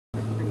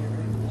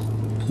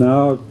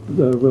Now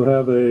we'll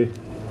have a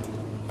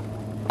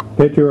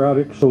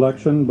patriotic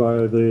selection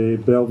by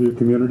the Bellevue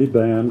Community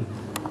Band,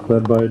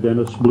 led by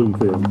Dennis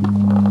Bloomfield.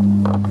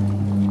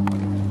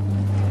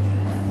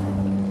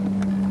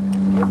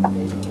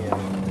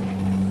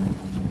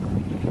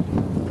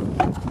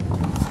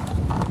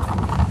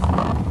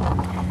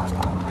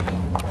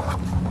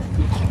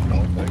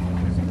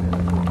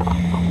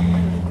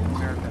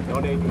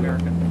 Donate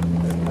American.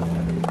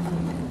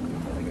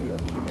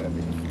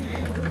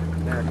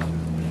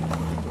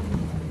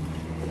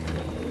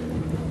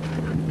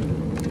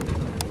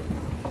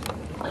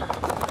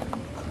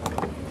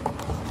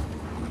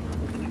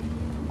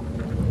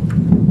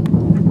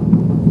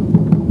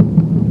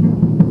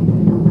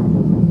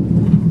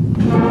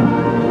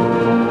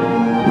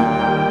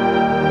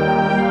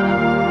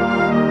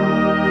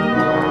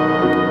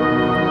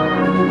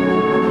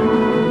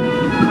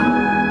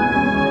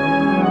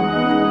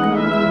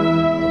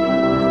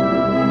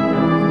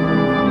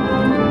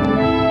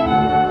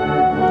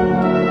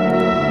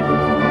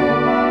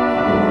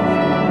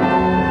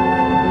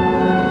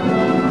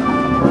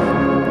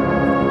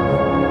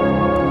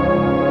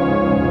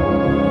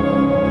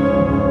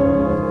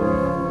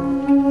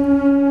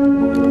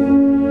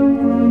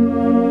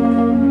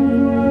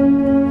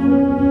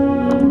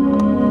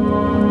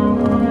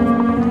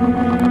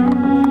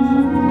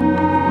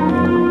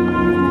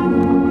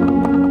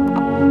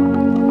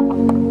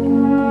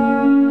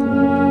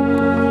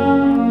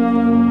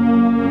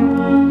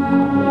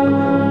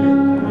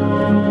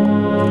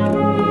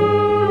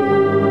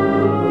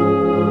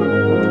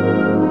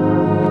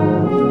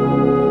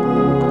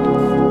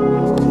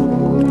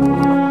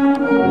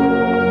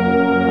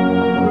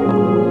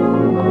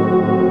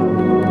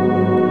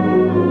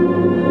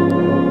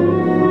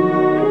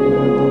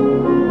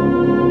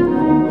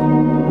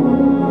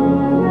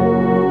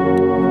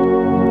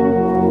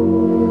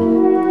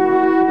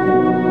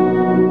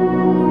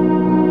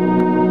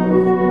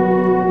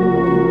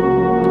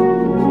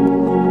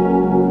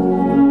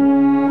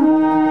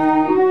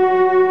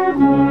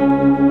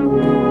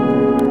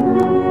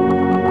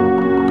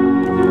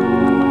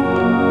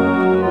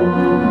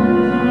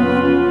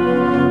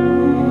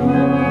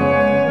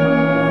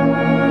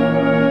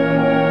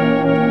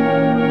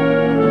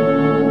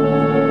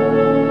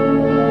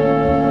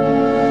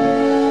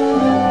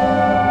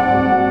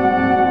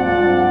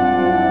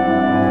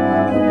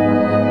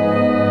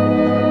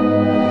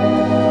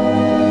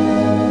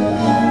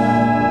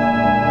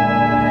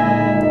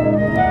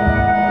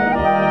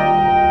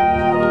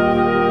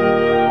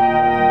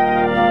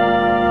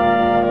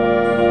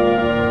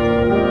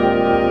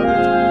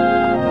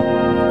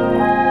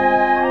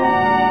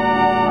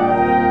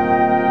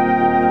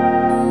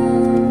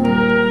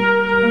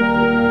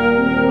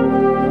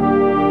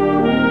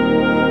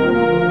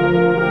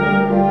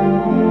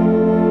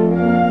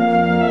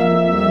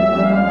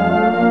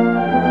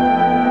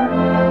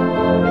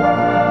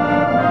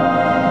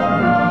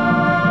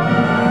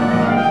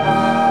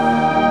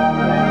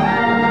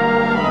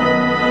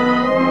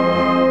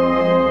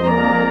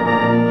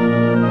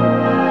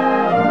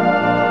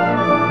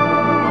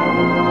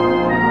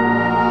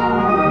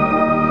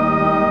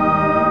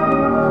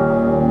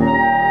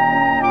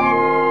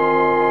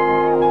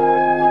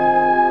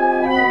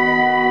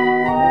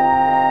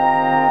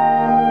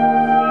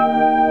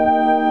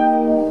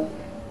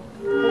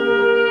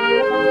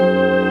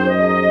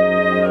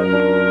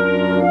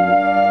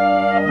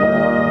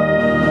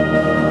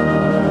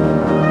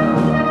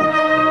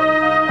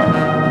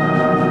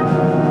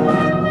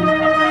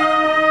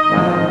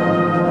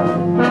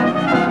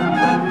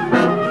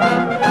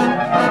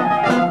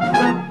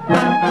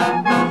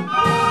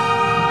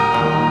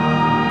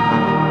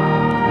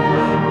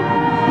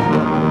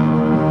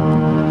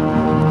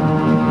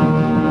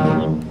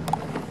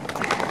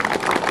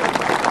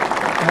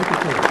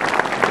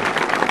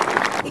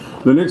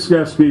 The next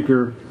guest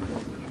speaker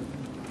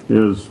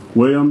is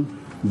William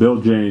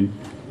Bill Jane.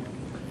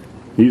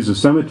 He's a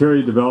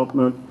cemetery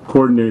development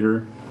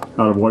coordinator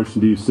out of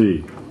Washington,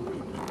 D.C.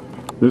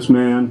 This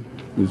man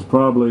is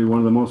probably one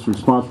of the most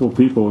responsible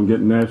people in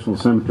getting national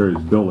cemeteries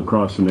built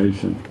across the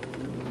nation.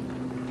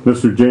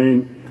 Mr.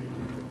 Jane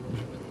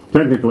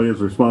technically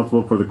is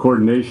responsible for the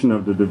coordination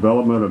of the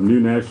development of new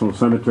national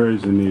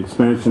cemeteries and the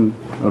expansion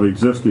of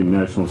existing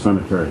national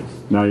cemeteries.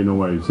 Now you know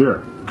why he's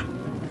here.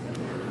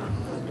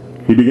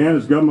 He began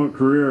his government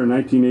career in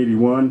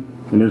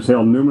 1981 and has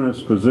held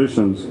numerous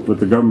positions with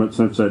the government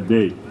since that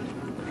date.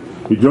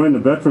 He joined the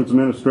Veterans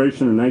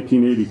Administration in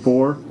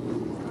 1984.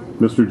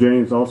 Mr.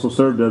 James also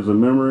served as a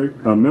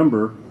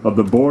member of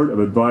the Board of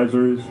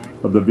Advisories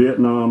of the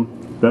Vietnam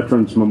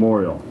Veterans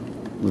Memorial,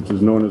 which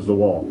is known as the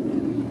Wall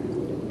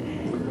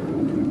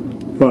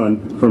Fund,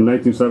 from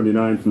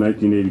 1979 to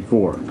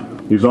 1984.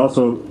 He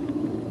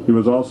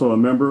was also a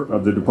member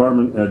of the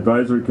Department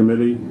Advisory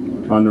Committee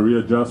on the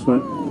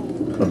Readjustment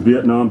of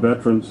Vietnam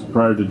Veterans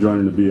prior to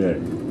joining the VA.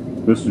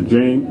 Mr.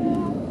 Jane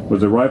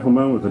was a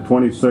rifleman with the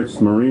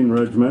 26th Marine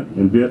Regiment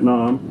in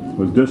Vietnam,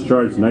 was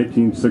discharged in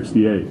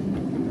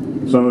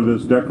 1968. Some of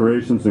his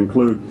decorations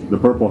include the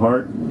Purple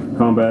Heart,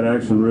 Combat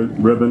Action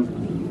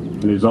Ribbon,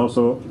 and he's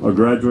also a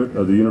graduate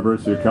of the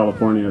University of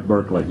California at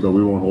Berkeley, but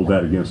we won't hold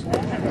that against him.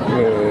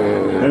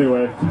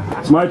 Anyway,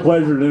 it's my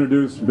pleasure to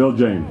introduce Bill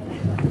Jane.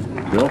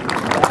 Bill?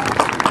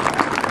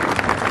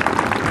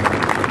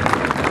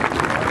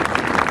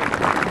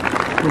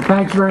 Well,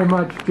 thanks very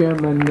much,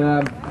 Jim, and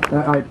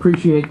I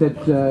appreciate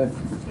that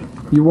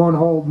you won't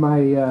hold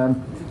my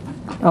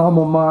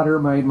alma mater,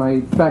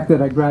 my fact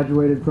that I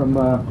graduated from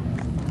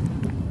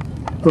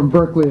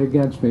Berkeley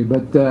against me,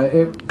 but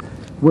it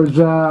was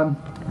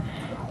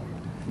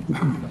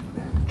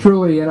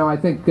truly, I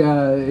think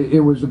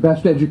it was the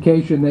best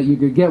education that you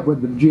could get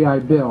with the GI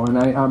Bill, and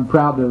I'm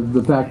proud of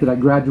the fact that I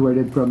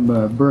graduated from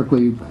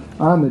Berkeley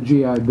on the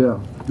GI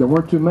Bill. There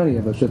weren't too many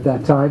of us at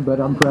that time, but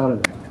I'm proud of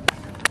it.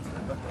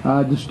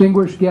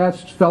 Distinguished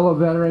guests, fellow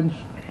veterans,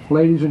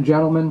 ladies and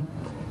gentlemen,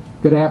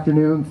 good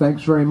afternoon.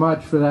 Thanks very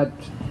much for that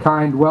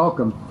kind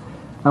welcome.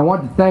 I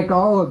want to thank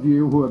all of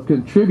you who have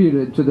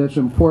contributed to this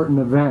important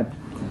event.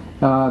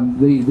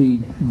 The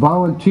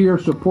volunteer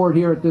support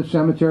here at this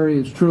cemetery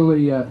is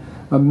truly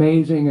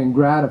amazing and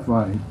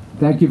gratifying.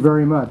 Thank you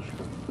very much.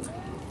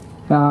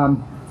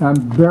 I'm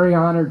very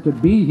honored to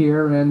be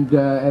here, and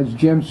as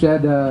Jim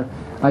said,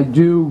 I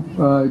do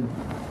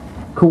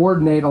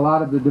coordinate a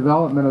lot of the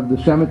development of the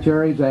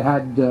cemeteries. I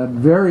had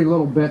very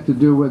little bit to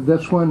do with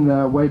this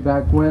one way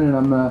back when, and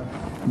I'm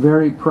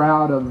very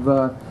proud of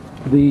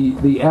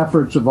the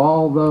efforts of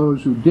all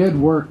those who did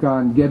work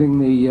on getting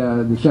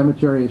the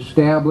cemetery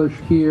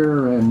established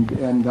here,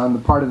 and on the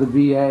part of the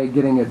VA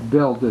getting it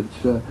built. It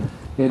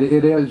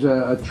is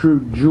a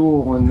true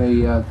jewel in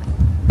the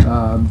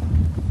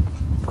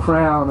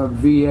crown of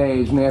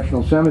VA's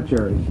national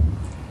cemeteries.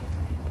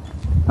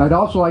 I'd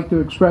also like to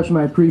express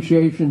my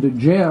appreciation to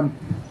Jim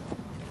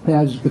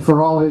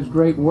for all his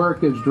great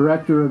work as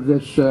director of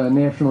this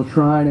National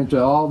Shrine, and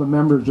to all the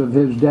members of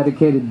his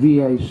dedicated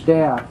VA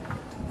staff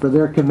for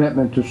their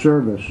commitment to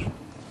service.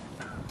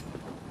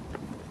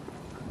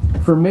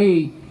 For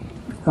me,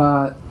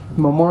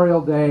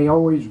 Memorial Day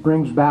always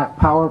brings back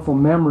powerful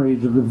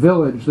memories of the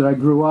village that I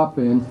grew up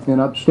in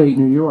upstate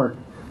New York.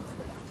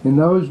 In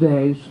those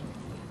days,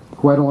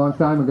 quite a long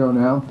time ago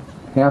now,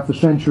 half a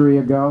century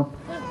ago,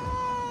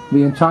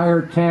 the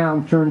entire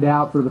town turned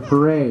out for the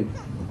parade.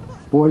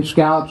 Boy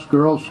Scouts,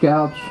 Girl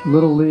Scouts,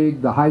 Little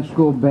League, the high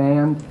school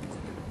band,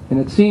 and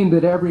it seemed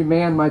that every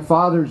man my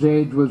father's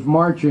age was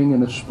marching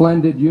in a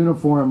splendid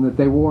uniform that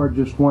they wore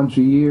just once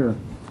a year.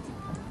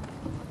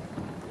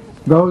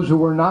 Those who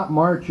were not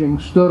marching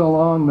stood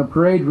along the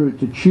parade route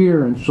to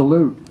cheer and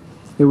salute.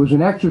 It was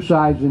an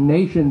exercise in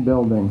nation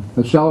building,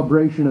 a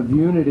celebration of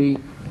unity,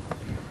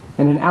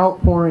 and an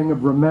outpouring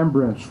of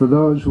remembrance for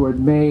those who had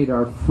made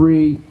our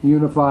free,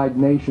 unified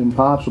nation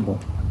possible.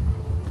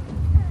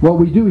 What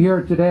we do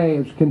here today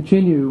is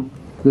continue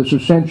this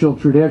essential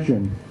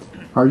tradition.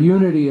 Our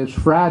unity is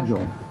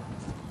fragile,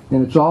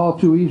 and it's all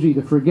too easy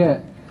to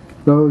forget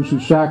those who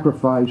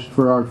sacrificed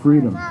for our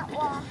freedom.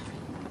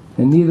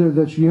 And neither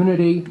this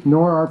unity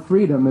nor our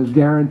freedom is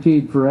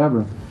guaranteed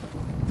forever.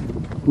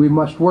 We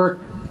must work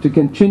to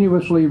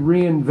continuously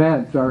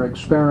reinvent our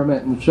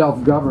experiment in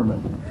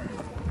self-government.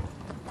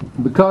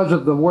 Because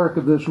of the work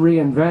of this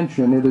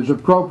reinvention, it is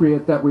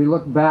appropriate that we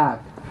look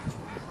back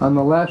on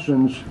the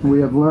lessons we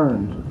have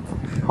learned.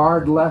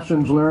 Hard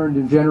lessons learned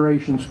in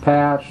generations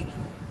past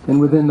and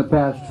within the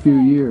past few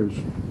years.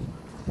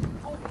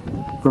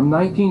 From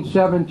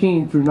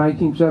 1917 through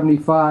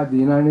 1975, the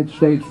United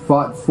States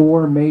fought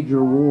 4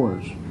 major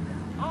wars.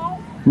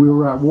 We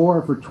were at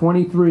war for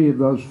 23 of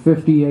those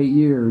 58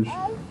 years,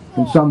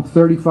 and some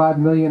 35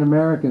 million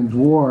Americans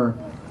wore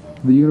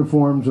the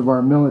uniforms of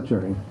our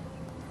military.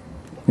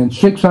 And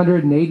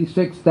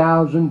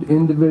 686,000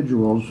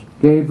 individuals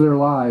gave their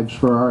lives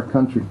for our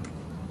country.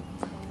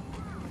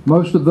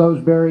 Most of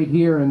those buried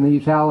here in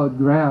these hallowed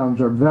grounds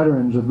are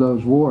veterans of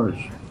those wars.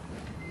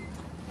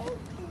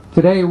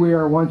 Today we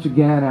are once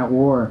again at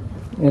war,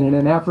 and in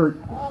an effort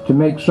to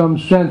make some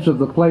sense of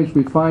the place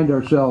we find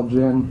ourselves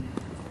in,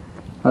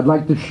 I'd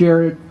like to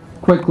share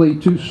quickly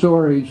 2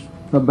 stories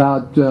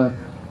about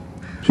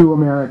 2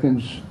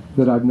 Americans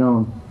that I've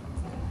known.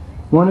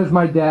 One is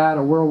my dad,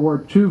 a World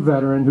War II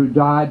veteran who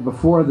died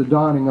before the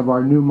dawning of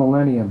our new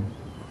millennium.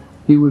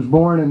 He was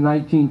born in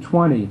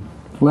 1920,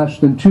 less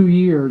than 2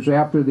 years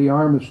after the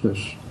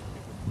armistice,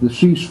 the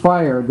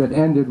ceasefire that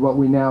ended what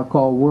we now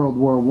call World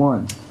War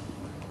I.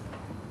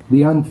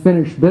 The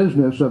unfinished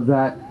business of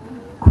that,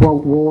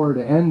 quote, war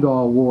to end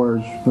all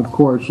wars, of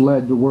course,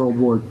 led to World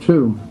War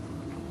II.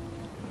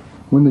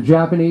 When the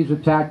Japanese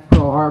attacked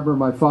Pearl Harbor,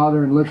 my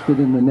father enlisted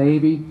in the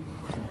Navy,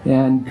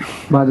 and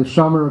by the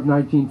summer of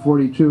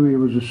 1942, he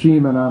was a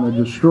seaman on a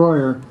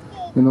destroyer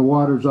in the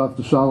waters off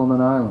the Solomon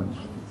Islands.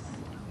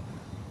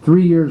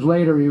 3 years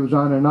later, he was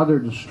on another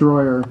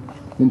destroyer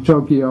in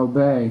Tokyo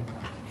Bay,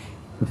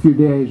 a few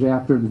days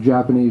after the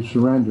Japanese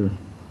surrender.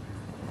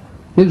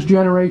 His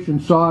generation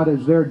saw it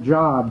as their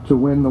job to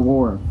win the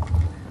war.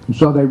 And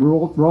so they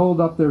rolled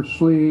up their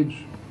sleeves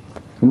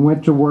and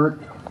went to work.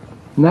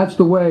 And that's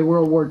the way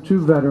World War II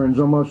veterans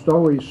almost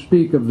always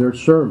speak of their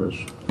service,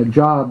 a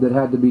job that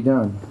had to be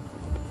done.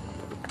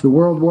 The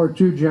World War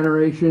II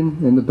generation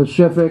in the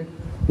Pacific,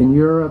 in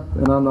Europe,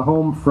 and on the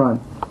home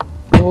front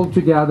pulled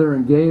together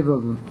and gave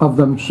of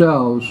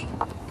themselves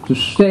to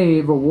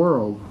save a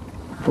world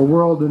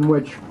in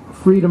which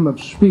freedom of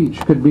speech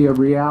could be a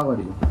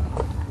reality,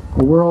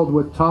 a world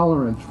with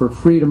tolerance for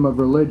freedom of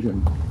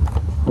religion,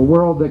 a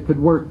world that could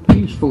work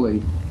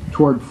peacefully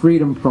toward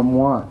freedom from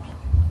want,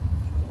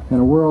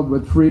 and a world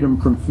with freedom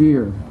from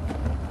fear.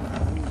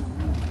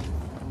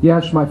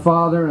 Yes, my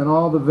father and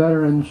all the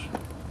veterans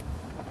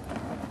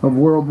of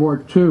World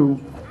War II